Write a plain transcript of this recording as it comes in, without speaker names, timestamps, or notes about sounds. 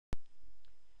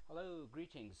Hello,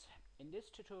 greetings. In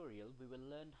this tutorial, we will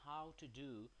learn how to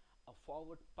do a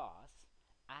forward pass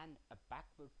and a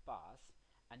backward pass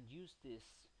and use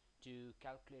this to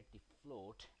calculate the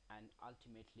float and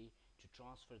ultimately to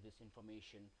transfer this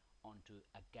information onto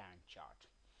a Gantt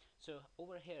chart. So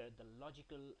over here, the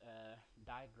logical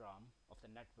diagram of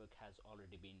the network has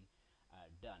already been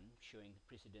done, showing the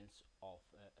precedence of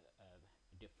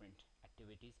different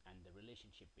activities and the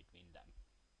relationship between them.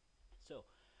 So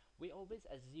we always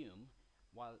assume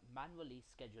while manually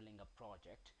scheduling a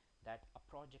project that a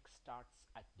project starts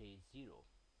at day 0.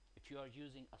 If you are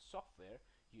using a software,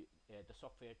 the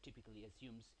software typically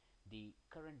assumes the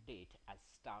current date as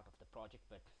start of the project,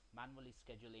 but manually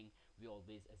scheduling we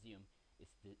always assume is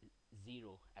the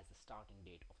 0 as the starting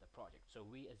date of the project. So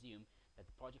we assume that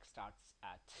the project starts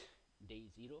at day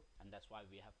 0, and that's why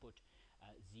we have put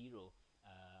 0.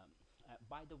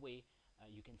 By the way,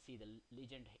 you can see the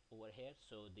legend over here.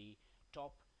 So the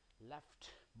top left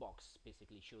box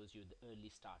basically shows you the early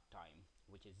start time,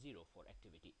 which is 0 for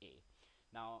activity A.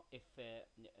 Now if the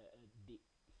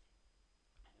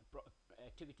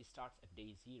activity starts at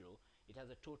day 0, it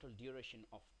has a total duration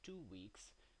of 2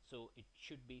 weeks, so it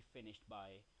should be finished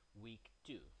by week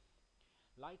 2.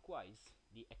 Likewise,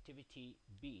 the activity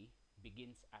B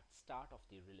begins at start of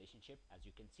the relationship. As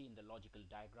you can see in the logical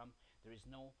diagram, there is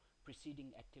no preceding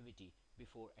activity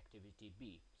before activity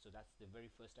B, so that's the very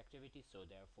first activity, so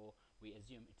therefore we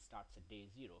assume it starts at day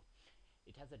 0.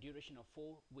 It has a duration of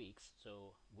 4 weeks,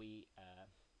 so we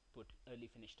put early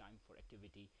finish time for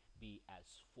activity B as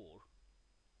 4.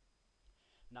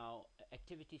 Now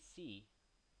activity C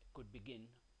could begin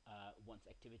once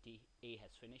activity A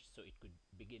has finished, so it could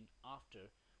begin after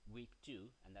week 2,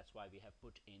 and that's why we have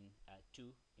put in 2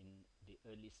 in the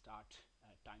early start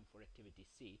time for activity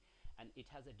C, and it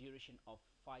has a duration of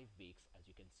 5 weeks, as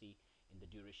you can see in the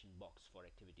duration box for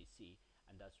activity C,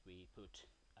 and thus we put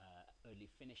early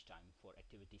finish time for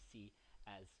activity C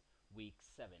as week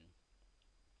 7.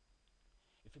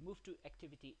 If we move to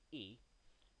activity E,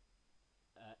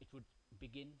 it would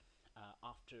begin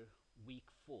after week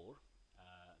 4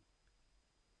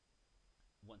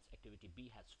 once activity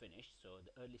B has finished. So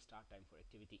the early start time for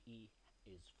activity E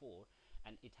is 4,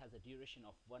 and it has a duration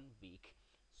of 1 week,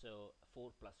 so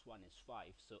 4 plus 1 is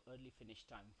 5, so early finish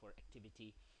time for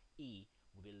activity E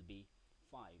will be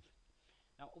 5.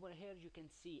 Now over here you can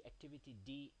see activity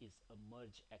D is a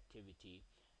merge activity.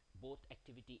 Both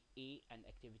activity A and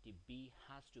activity B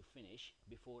has to finish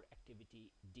before activity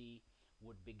D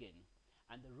would begin,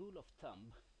 and the rule of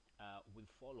thumb we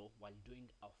follow while doing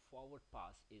a forward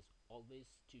pass is always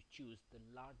to choose the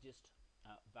largest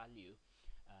value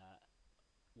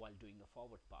while doing a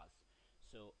forward pass.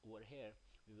 So over here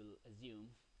we will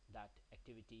assume that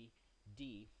activity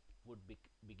D would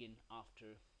begin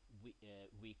after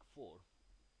week 4.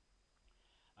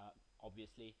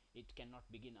 Obviously it cannot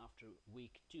begin after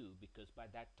week 2 because by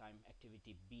that time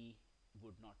activity B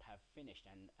would not have finished,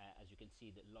 and as you can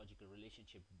see the logical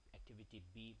relationship, activity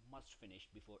B must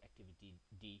finish before activity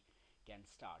D can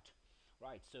start,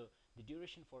 right? So the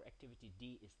duration for activity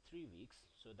D is 3 weeks,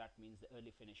 so that means the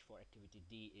early finish for activity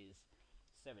D is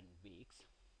 7 weeks.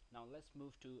 Now let's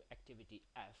move to activity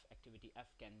F. Activity F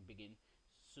can begin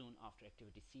soon after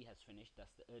activity C has finished,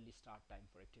 thus the early start time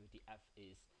for activity F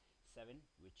is 7,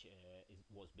 which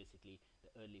was basically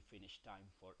the early finish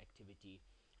time for activity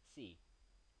C.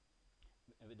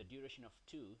 With the duration of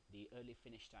 2, the early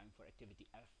finish time for activity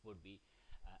F would be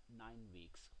 9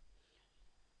 weeks.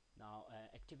 Now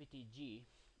activity G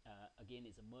again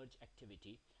is a merge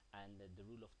activity, and the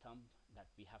rule of thumb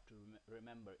that we have to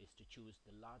remember is to choose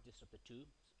the largest of the two,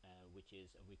 which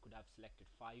is we could have selected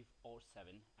 5 or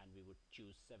 7, and we would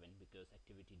choose 7 because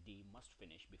activity D must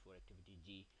finish before activity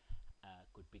G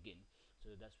could begin.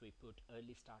 So thus we put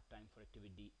early start time for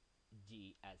activity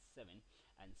G as 7,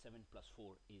 and 7 plus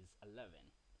 4 is 11.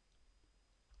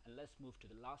 And let's move to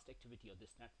the last activity of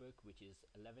this network, which is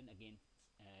 11. Again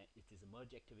it is a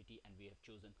merge activity, and we have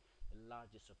chosen the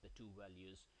largest of the two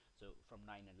values, so from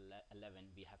 9 and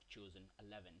 11 we have chosen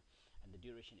 11, and the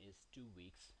duration is 2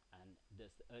 weeks, and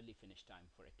thus the early finish time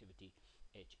for activity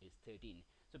H is 13.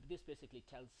 So this basically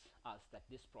tells us that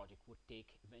this project would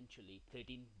take eventually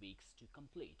 13 weeks to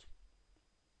complete.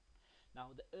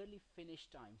 Now the early finish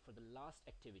time for the last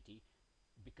activity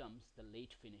becomes the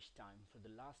late finish time for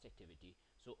the last activity.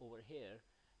 So over here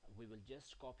we will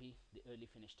just copy the early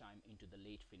finish time into the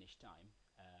late finish time.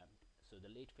 So the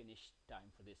late finish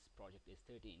time for this project is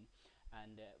 13,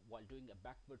 and while doing a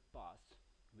backward pass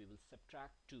we will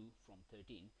subtract 2 from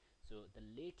 13, so the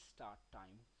late start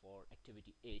time for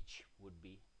activity H would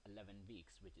be 11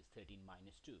 weeks, which is 13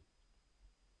 minus 2.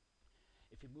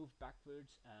 If you move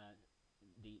backwards,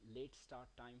 the late start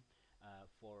time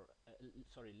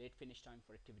late finish time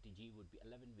for activity G would be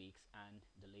 11 weeks, and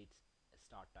the late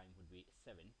start time would be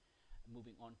 7.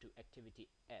 Moving on to activity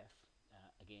F,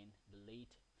 again the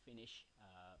late finish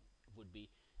would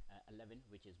be 11,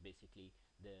 which is basically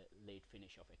the late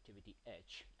finish of activity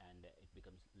H, and it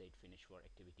becomes late finish for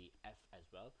activity F as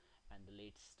well, and the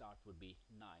late start would be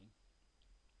 9.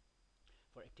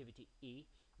 For activity E,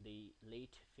 the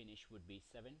late finish would be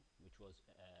 7, which was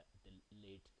the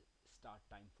late start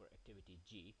time for activity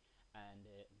G, and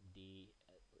the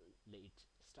late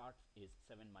start is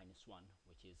 7 minus 1,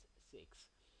 which is 6.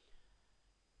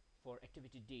 For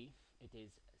activity D, it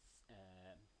is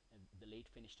the late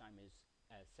finish time is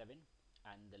 7,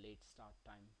 and the late start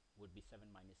time would be 7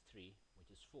 minus 3, which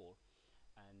is 4.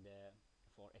 And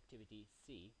for activity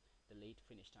C, the late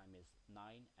finish time is 9,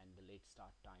 and the late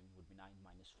start time would be 9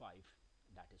 minus 5,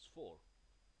 that is 4.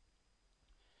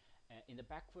 In the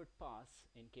backward pass,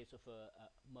 in case of a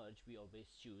merge, we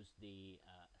always choose the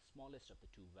smallest of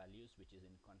the two values, which is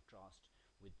in contrast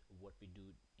with what we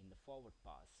do in the forward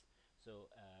pass. So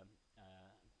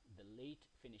the late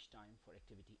finish time for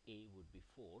activity A would be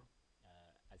 4,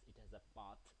 as it has a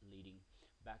path leading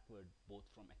backward both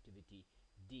from activity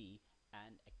D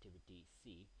and activity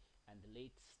C, and the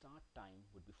late start time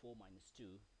would be 4 minus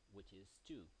 2, which is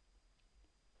 2.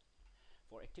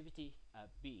 For activity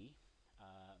B,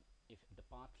 if the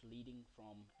path leading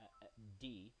from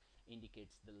D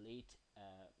indicates the late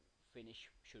finish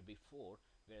should be 4,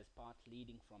 whereas path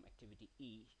leading from activity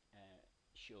E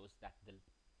shows that the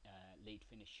late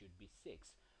finish should be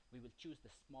 6. We will choose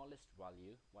the smallest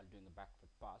value while doing a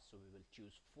backward pass, so we will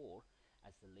choose 4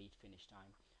 as the late finish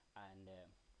time, and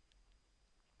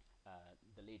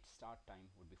the late start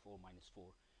time would be 4 minus 4,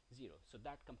 0. So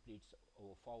that completes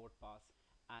our forward pass.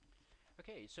 And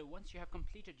okay, so once you have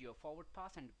completed your forward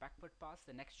pass and backward pass,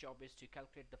 the next job is to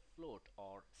calculate the float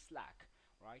or slack,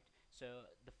 right?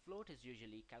 So the float is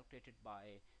usually calculated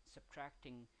by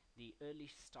subtracting the early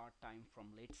start time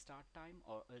from late start time,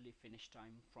 or early finish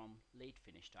time from late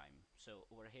finish time. So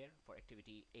over here for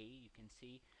activity A, you can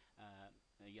see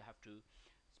you have to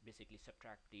basically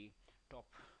subtract the top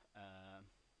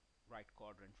right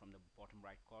quadrant from the bottom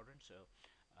right quadrant, so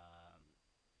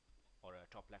or a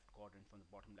top left quadrant from the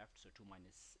bottom left. So 2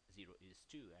 minus 0 is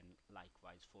 2, and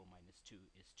likewise 4 minus 2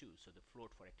 is 2. So the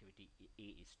float for activity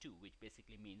A is 2, which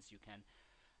basically means you can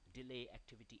delay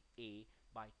activity A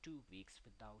by 2 weeks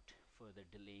without further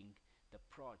delaying the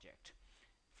project.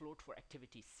 Float for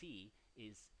activity C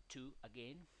is 2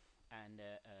 again, and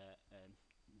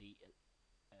the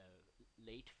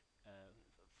late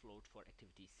float for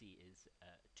activity C is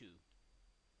 2.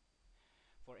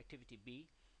 For activity B,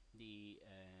 the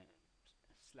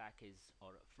slack is,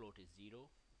 or float is 0.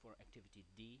 For activity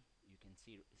D, you can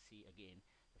see again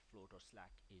the float or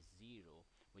slack is 0,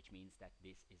 which means that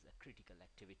this is a critical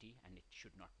activity and it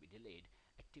should not be delayed.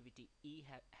 Activity E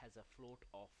has a float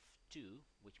of 2,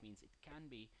 which means it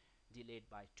can be delayed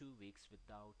by 2 weeks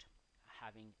without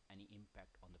having any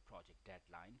impact on the project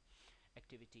deadline.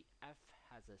 Activity F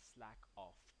has a slack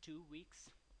of 2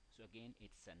 weeks, so again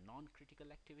it's a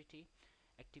non-critical activity.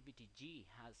 Activity G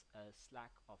has a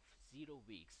slack of 0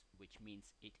 weeks, which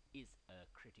means it is a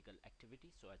critical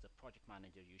activity. So as a project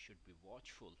manager, you should be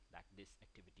watchful that this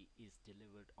activity is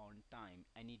delivered on time.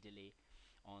 Any delay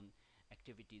on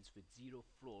activities with 0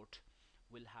 float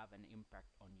will have an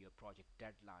impact on your project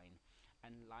deadline.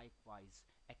 And likewise,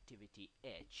 activity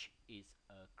H is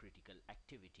a critical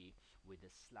activity with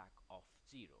a slack of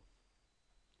 0.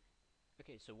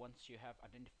 Okay, so once you have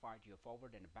identified your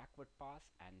forward and backward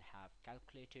pass and have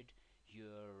calculated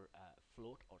your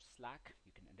float or slack,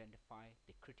 you can identify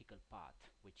the critical path,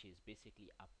 which is basically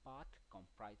a path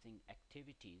comprising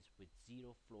activities with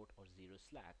 0 float or 0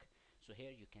 slack. So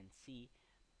here you can see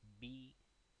B,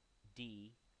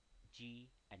 D,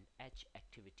 G and H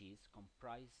activities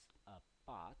comprise a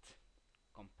path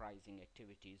comprising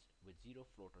activities with 0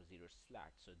 float or 0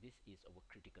 slack. So this is our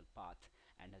critical path,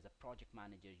 and as a project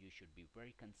manager you should be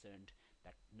very concerned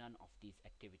that none of these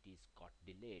activities got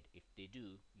delayed. If they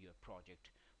do, your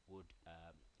project would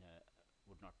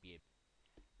not be able.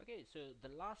 Okay, so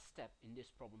the last step in this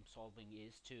problem solving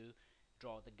is to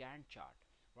draw the Gantt chart,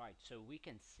 right? So we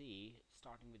can see,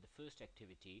 starting with the first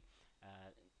activity,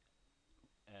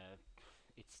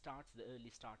 it starts, the early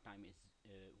start time is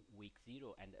week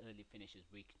 0 and the early finish is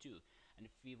week 2. And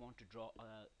if we want to draw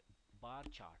a bar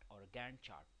chart or a Gantt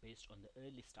chart based on the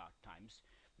early start times,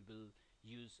 we will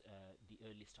use the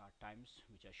early start times,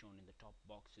 which are shown in the top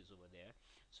boxes over there.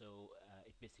 So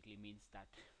it basically means that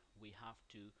we have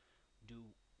to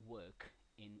do work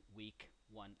in week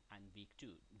 1 and week 2.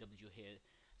 W here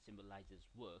symbolizes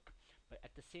work, but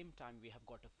at the same time we have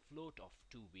got a float of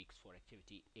 2 weeks for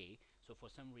activity A. So for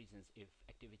some reasons, if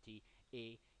activity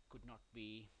A could not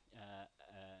be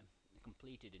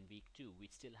completed in week 2, we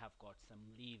still have got some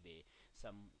leeway,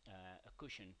 some a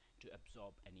cushion to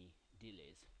absorb any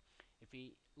delays. If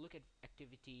we look at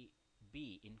activity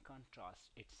B, in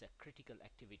contrast, it's a critical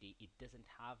activity. It doesn't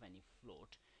have any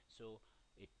float, so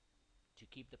it to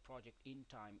keep the project in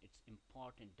time, it's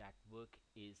important that work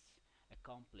is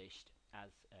accomplished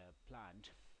as planned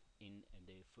in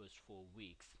the first 4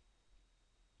 weeks.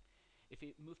 If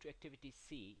we move to activity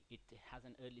C, it has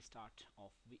an early start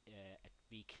of at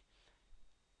week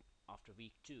after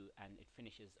week 2, and it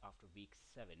finishes after week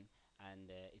 7,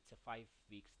 and it's a 5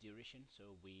 weeks duration.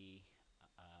 So we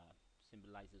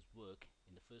symbolizes work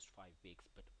in the first 5 weeks,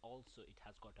 but also it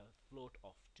has got a float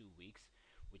of 2 weeks,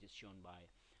 which is shown by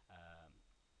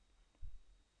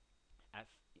F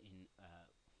in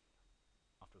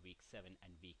after week 7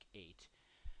 and week 8.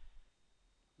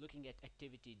 Looking at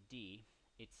activity D,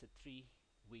 it's a 3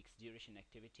 weeks duration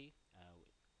activity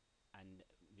and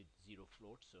with zero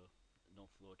float, so no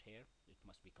float here. It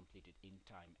must be completed in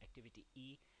time. Activity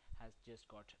E has just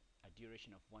got a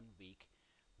duration of 1 week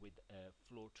with a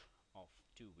float of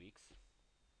 2 weeks.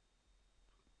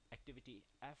 Activity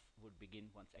F would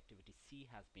begin once activity C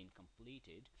has been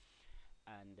completed,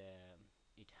 and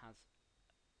it has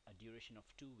a duration of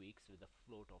 2 weeks with a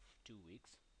float of 2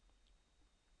 weeks.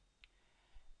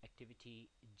 Activity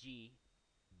G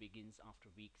begins after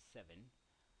week 7,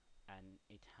 and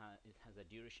it has a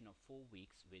duration of 4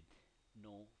 weeks with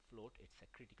no float. It's a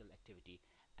critical activity.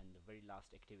 And the very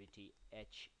last activity,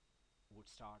 H, would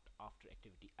start after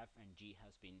activity F and G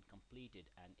has been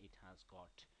completed, and it has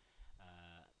got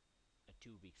a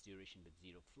 2 weeks duration with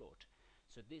zero float.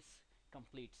 So this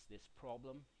completes this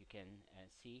problem. You can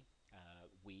see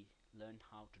we learned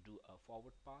how to do a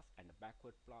forward pass and a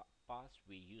backward pass.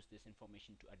 We use this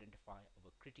information to identify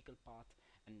our critical path,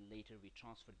 and later we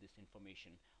transfer this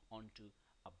information onto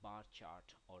a bar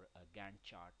chart or a Gantt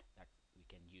chart that we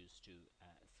can use to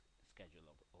schedule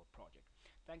our project.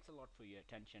 Thanks a lot for your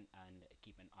attention, and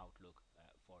keep an outlook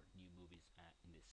for new movies in this